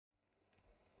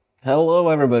Hello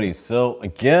everybody, so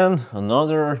again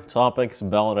another topics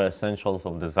about the essentials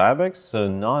of the Zabbix. So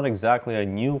not exactly a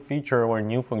new feature or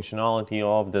new functionality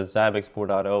of the Zabbix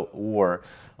 4.0 or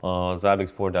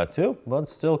Zabbix 4.2, but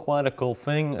still quite a cool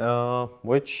thing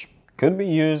which could be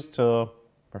used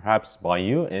perhaps by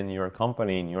you in your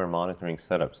company in your monitoring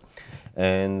setups.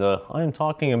 And I'm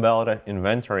talking about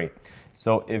inventory.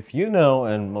 So if you know,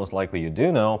 and most likely you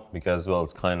do know, because well,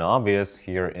 it's kind of obvious,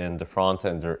 here in the front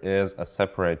end there is a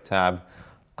separate tab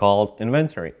called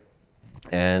inventory.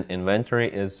 And inventory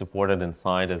is supported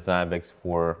inside a Zabbix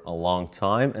for a long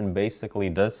time, and basically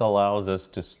this allows us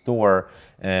to store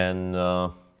and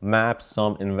map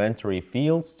some inventory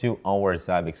fields to our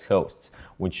Zabbix hosts,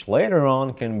 which later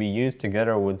on can be used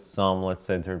together with some, let's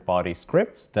say, third-party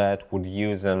scripts that would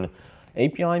use an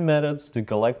API methods to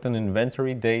collect an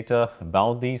inventory data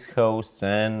about these hosts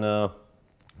and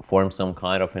form some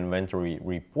kind of inventory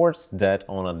reports that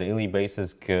on a daily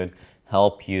basis could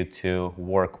help you to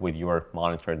work with your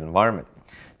monitored environment.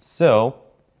 So,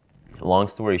 long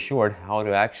story short, how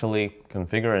to actually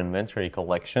configure inventory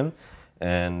collection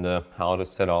and how to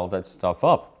set all that stuff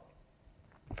up.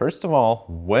 First of all,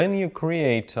 when you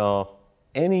create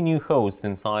any new host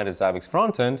inside a Zabbix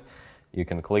frontend, you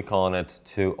can click on it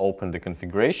to open the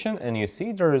configuration, and you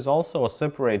see there is also a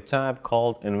separate tab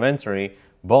called inventory,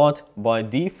 but by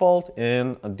default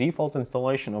in a default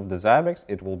installation of the Zabbix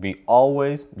it will be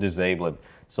always disabled.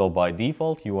 So by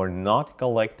default you are not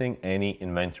collecting any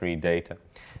inventory data.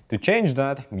 To change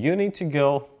that, you need to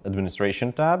go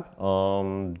administration tab.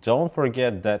 Don't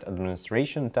forget that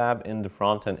administration tab in the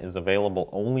front end is available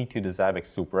only to the Zabbix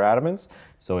super admins.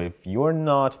 So if you're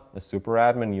not a super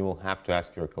admin, you will have to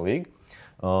ask your colleague.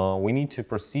 We need to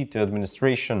proceed to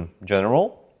administration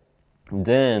general,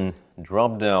 then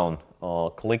drop down,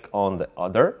 click on the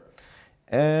other,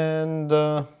 and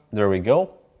there we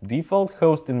go. Default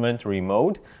host inventory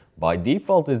mode by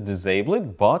default is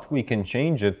disabled, but we can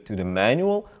change it to the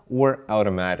manual or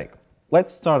automatic.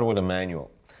 Let's start with a manual.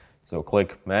 So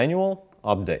click manual,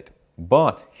 update.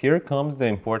 But here comes the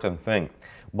important thing.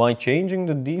 By changing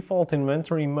the default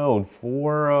inventory mode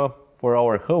for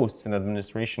our hosts in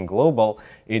administration global,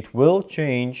 it will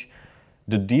change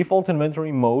the default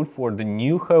inventory mode for the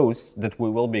new hosts that we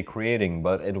will be creating,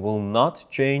 but it will not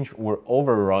change or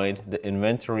override the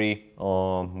inventory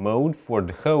mode for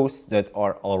the hosts that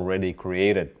are already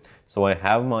created. So I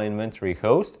have my inventory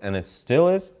host and it still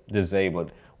is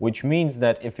disabled, which means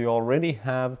that if you already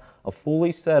have a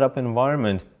fully set up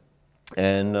environment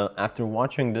and after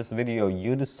watching this video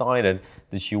you decided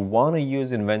that you want to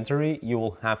use inventory, you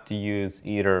will have to use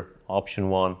either option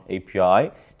 1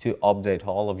 API to update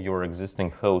all of your existing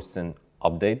hosts and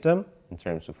update them in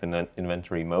terms of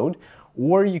inventory mode,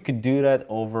 or you could do that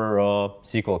over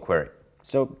SQL query.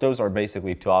 So those are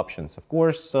basically two options. Of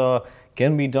course,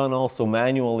 can be done also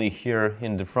manually here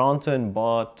in the front end,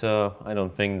 but I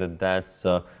don't think that that's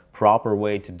a proper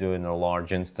way to do in a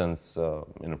large instance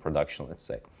in a production, let's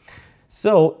say.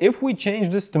 So if we change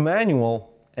this to manual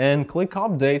and click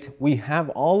update, we have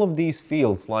all of these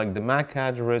fields like the MAC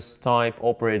address, type,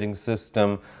 operating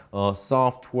system,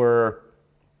 software,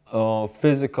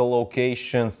 physical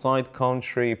location, site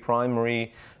country,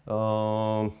 primary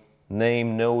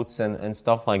name, notes, and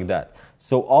stuff like that.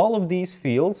 So all of these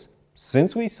fields,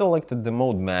 since we selected the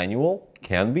mode manual,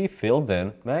 can be filled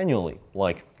in manually,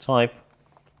 like type,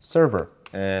 server,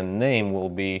 and name will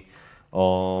be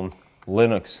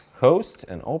Linux host,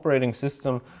 and operating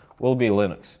system will be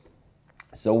Linux.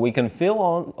 So we can fill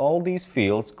on all these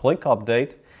fields, click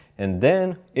update, and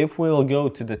then if we'll go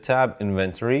to the tab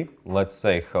inventory, let's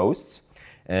say hosts,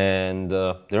 and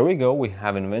there we go, we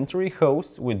have inventory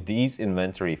hosts with these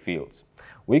inventory fields.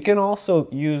 We can also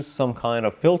use some kind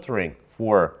of filtering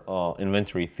for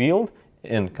inventory field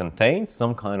and contains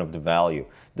some kind of the value.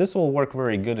 This will work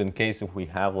very good in case if we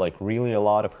have like really a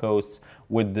lot of hosts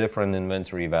with different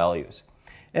inventory values.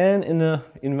 And in the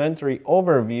inventory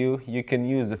overview, you can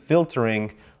use a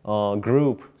filtering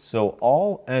group. So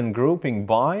all and grouping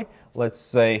by, let's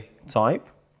say, type.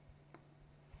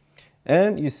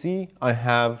 And you see,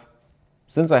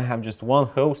 since I have just one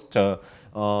host,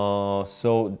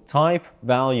 so type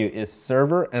value is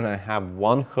server, and I have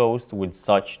one host with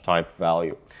such type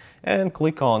value. And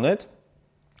click on it.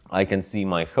 I can see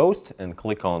my host and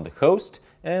click on the host,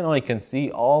 and I can see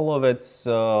all of its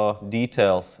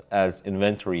details as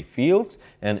inventory fields,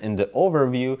 and in the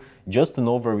overview, just an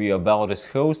overview about this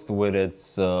host with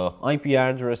its IP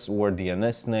address or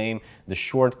DNS name, the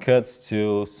shortcuts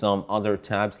to some other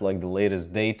tabs like the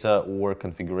latest data or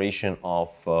configuration of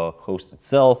host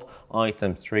itself,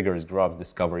 items, triggers, graphs,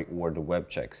 discovery, or the web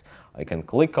checks. I can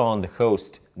click on the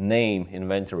host name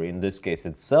inventory, in this case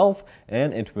itself,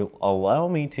 and it will allow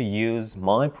me to use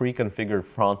my pre-configured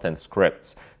front-end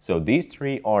scripts. So these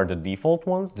three are the default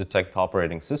ones: detect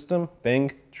operating system,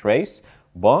 ping, trace,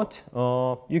 but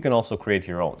you can also create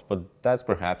your own, but that's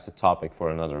perhaps a topic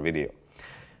for another video.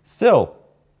 So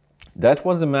that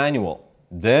was the manual.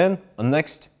 Then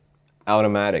next,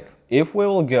 automatic. If we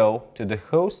will go to the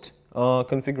host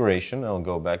configuration, I'll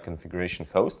go back configuration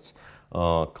hosts,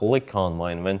 click on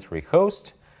my inventory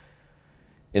host,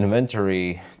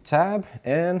 inventory tab,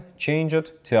 and change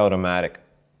it to automatic.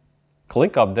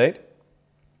 Click update,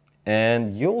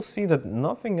 and you'll see that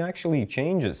nothing actually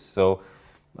changes. So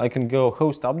I can go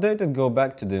host updated, go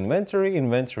back to the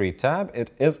inventory tab.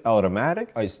 It is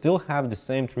automatic. I still have the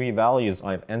same three values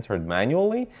I've entered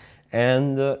manually,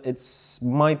 and it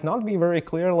might not be very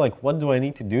clear, like, what do I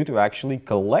need to do to actually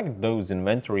collect those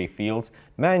inventory fields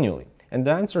manually? And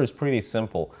the answer is pretty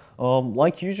simple.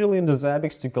 Like usually in the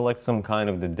Zabbix, to collect some kind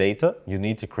of the data, you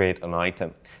need to create an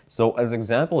item. So as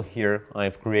example here,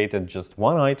 I've created just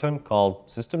one item called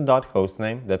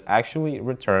system.hostname that actually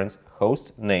returns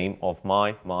host name of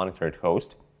my monitored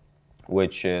host,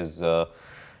 which is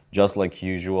just like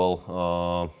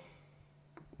usual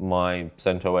my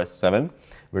CentOS 7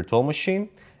 virtual machine.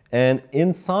 And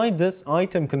inside this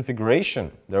item configuration,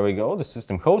 there we go, the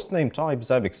system hostname type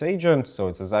Zabbix agent, so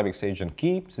it's a Zabbix agent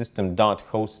key,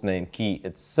 system.hostname key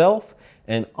itself,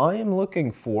 and I am looking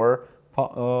for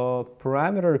a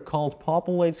parameter called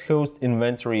populates host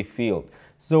inventory field.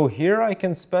 So here I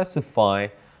can specify,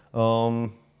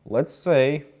 let's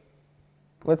say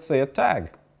a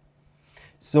tag.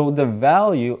 So the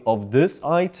value of this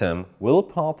item will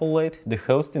populate the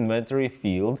host inventory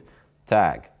field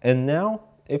tag. And now,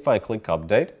 if I click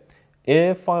update,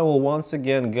 if I will once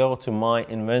again go to my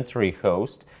inventory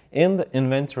host, in the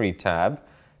inventory tab,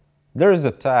 there is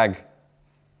a tag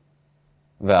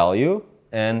value,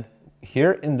 and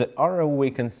here in the arrow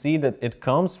we can see that it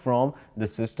comes from the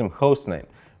system hostname.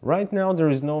 Right now there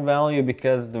is no value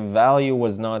because the value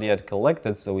was not yet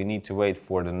collected, so we need to wait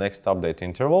for the next update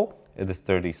interval. It is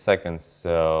 30 seconds,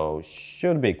 so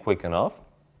should be quick enough.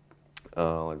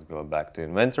 Let's go back to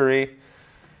inventory.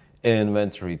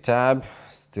 Inventory tab,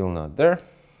 still not there.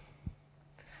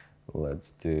 Let's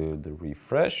do the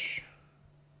refresh.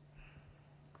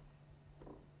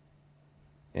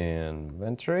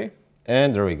 Inventory,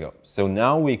 and there we go. So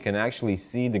now we can actually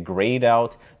see the grayed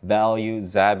out value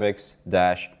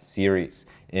Zabbix-series.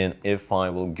 And if I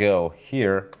will go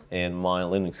here in my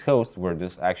Linux host where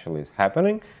this actually is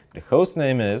happening, the host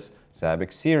name is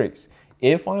Zabbix series.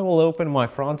 If I will open my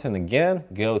frontend again,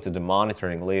 go to the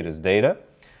monitoring latest data,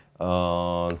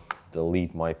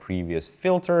 delete my previous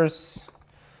filters,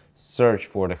 search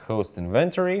for the host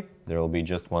inventory, there will be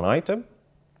just one item,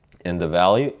 and the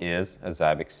value is a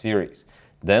Zabbix series.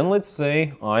 Then let's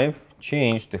say I've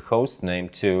changed the host name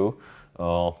to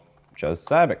just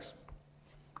Zabbix.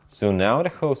 So now the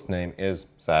host name is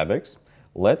Zabbix.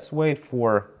 Let's wait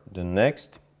for the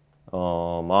next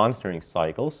monitoring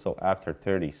cycle, so after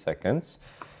 30 seconds.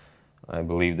 I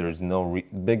believe there's no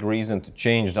big reason to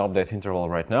change the update interval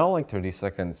right now, like 30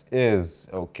 seconds is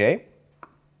okay.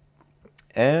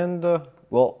 And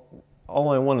well, all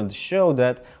I wanted to show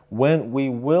that when we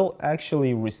will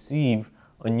actually receive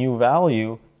a new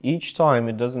value, each time,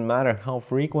 it doesn't matter how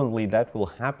frequently that will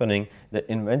happening, the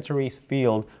inventories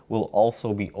field will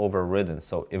also be overridden.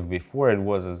 So if before it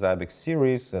was a Zabbix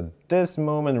series, at this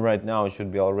moment right now it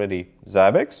should be already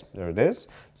Zabbix. There it is.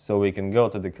 So we can go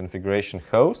to the configuration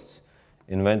hosts,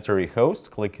 inventory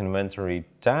host, click inventory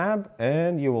tab,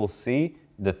 and you will see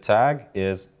the tag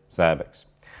is Zabbix.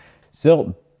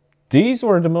 So these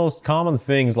were the most common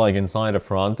things, like inside a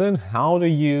frontend, how to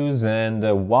use and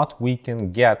what we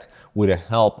can get with the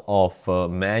help of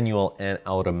manual and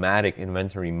automatic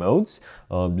inventory modes.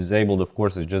 Disabled, of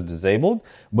course, is just disabled.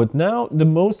 But now the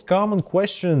most common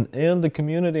question in the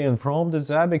community and from the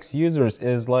Zabbix users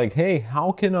is like, hey,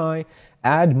 how can I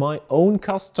add my own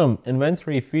custom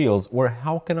inventory fields, or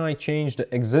how can I change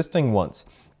the existing ones?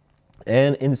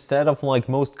 And instead of like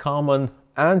most common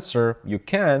answer, you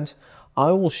can't,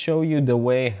 I will show you the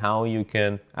way how you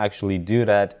can actually do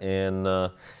that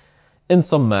in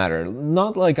some matter.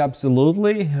 Not like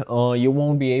absolutely, you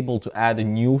won't be able to add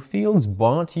new fields,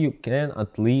 but you can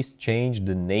at least change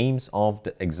the names of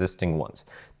the existing ones.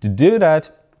 To do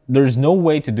that, there's no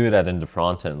way to do that in the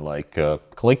front end, like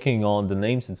clicking on the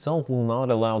names itself will not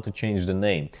allow to change the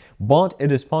name, but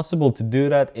it is possible to do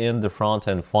that in the front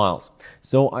end files.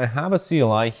 So I have a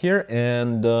CLI here,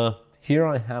 and here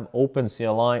I have open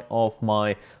CLI of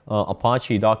my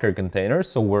Apache Docker container,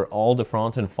 so where all the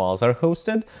front-end files are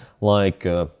hosted, like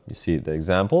you see the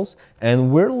examples,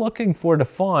 and we're looking for the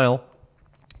file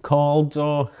called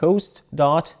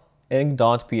host.ing.php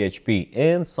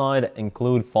inside the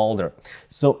include folder.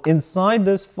 So inside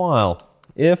this file,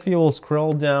 if you will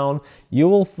scroll down, you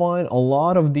will find a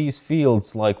lot of these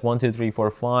fields like 1, 2, 3,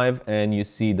 4, 5, and you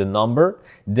see the number,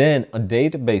 then a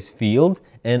database field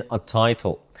and a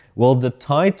title. Well, the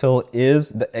title is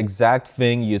the exact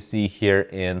thing you see here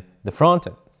in the front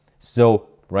end. So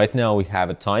right now we have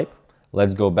a type.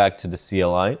 Let's go back to the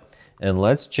CLI and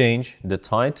let's change the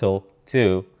title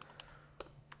to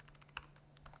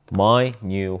my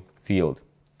new field.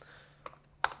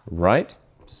 Right,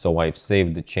 so I've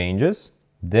saved the changes,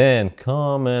 then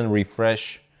come and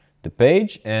refresh the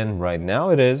page, and right now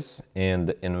it is in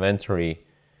the inventory,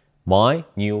 my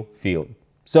new field.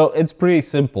 So it's pretty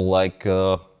simple, like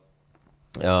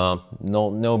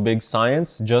no big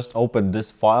science. Just open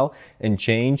this file and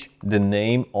change the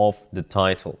name of the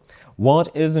title.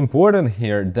 What is important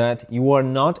here that you are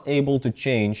not able to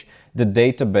change the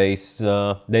database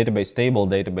table,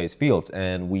 database fields,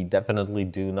 and we definitely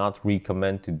do not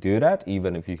recommend to do that,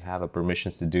 even if you have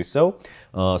permissions to do so.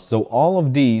 So all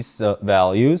of these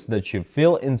values that you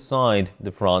fill inside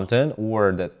the front end,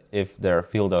 or that if they're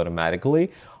filled automatically,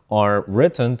 are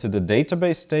written to the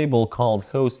database table called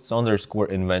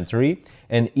hosts_inventory,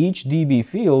 and each DB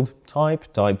field, type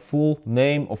full,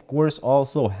 name, of course,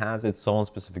 also has its own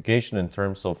specification in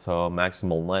terms of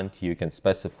maximal length you can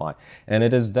specify. And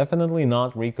it is definitely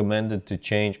not recommended to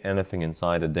change anything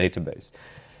inside a database.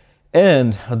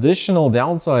 And additional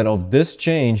downside of this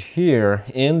change here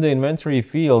in the inventory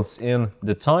fields in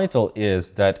the title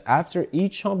is that after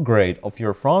each upgrade of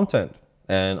your front end,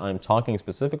 and I'm talking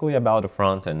specifically about the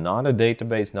front end, not a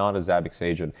database, not a Zabbix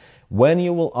agent. When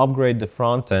you will upgrade the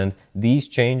front end, these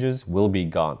changes will be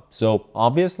gone. So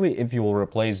obviously, if you will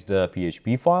replace the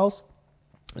PHP files,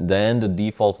 then the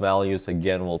default values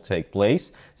again will take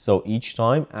place. So each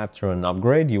time after an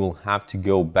upgrade, you will have to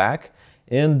go back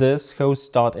in this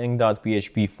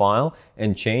host.ing.php file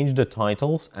and change the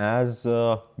titles as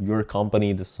your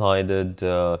company decided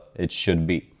it should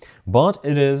be. But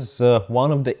it is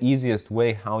one of the easiest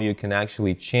way how you can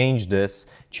actually change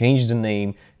the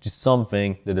name to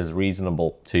something that is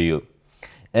reasonable to you.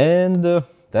 And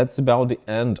that's about the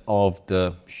end of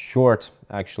the short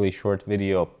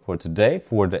video for today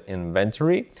for the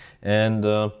inventory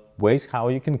and ways how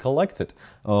you can collect it.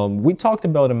 We talked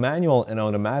about a manual and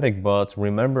automatic, but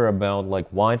remember about like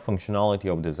wide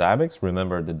functionality of the Zabbix.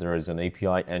 Remember that there is an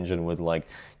API engine with like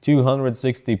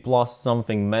 260 plus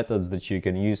something methods that you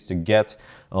can use to get,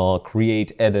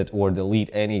 create, edit, or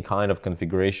delete any kind of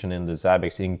configuration in the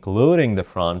Zabbix, including the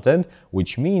front end,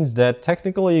 which means that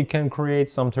technically you can create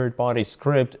some third-party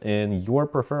script in your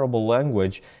preferable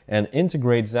language and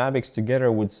integrate Zabbix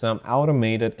together with some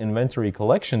automated inventory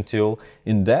collection tool.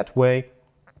 In that way,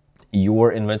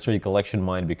 your inventory collection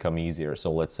might become easier.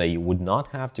 So let's say you would not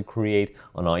have to create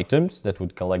an items that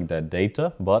would collect that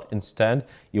data, but instead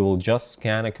you will just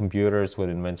scan a computers with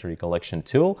inventory collection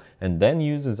tool and then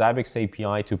use the Zabbix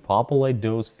API to populate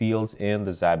those fields in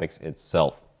the Zabbix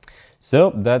itself.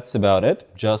 So that's about it.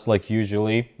 Just like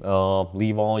usually,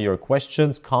 leave all your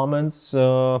questions, comments,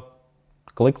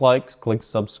 click likes, click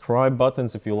subscribe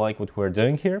buttons if you like what we're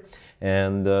doing here.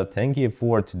 And thank you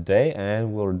for today,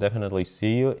 and we'll definitely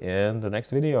see you in the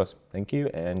next videos. Thank you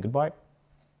and goodbye.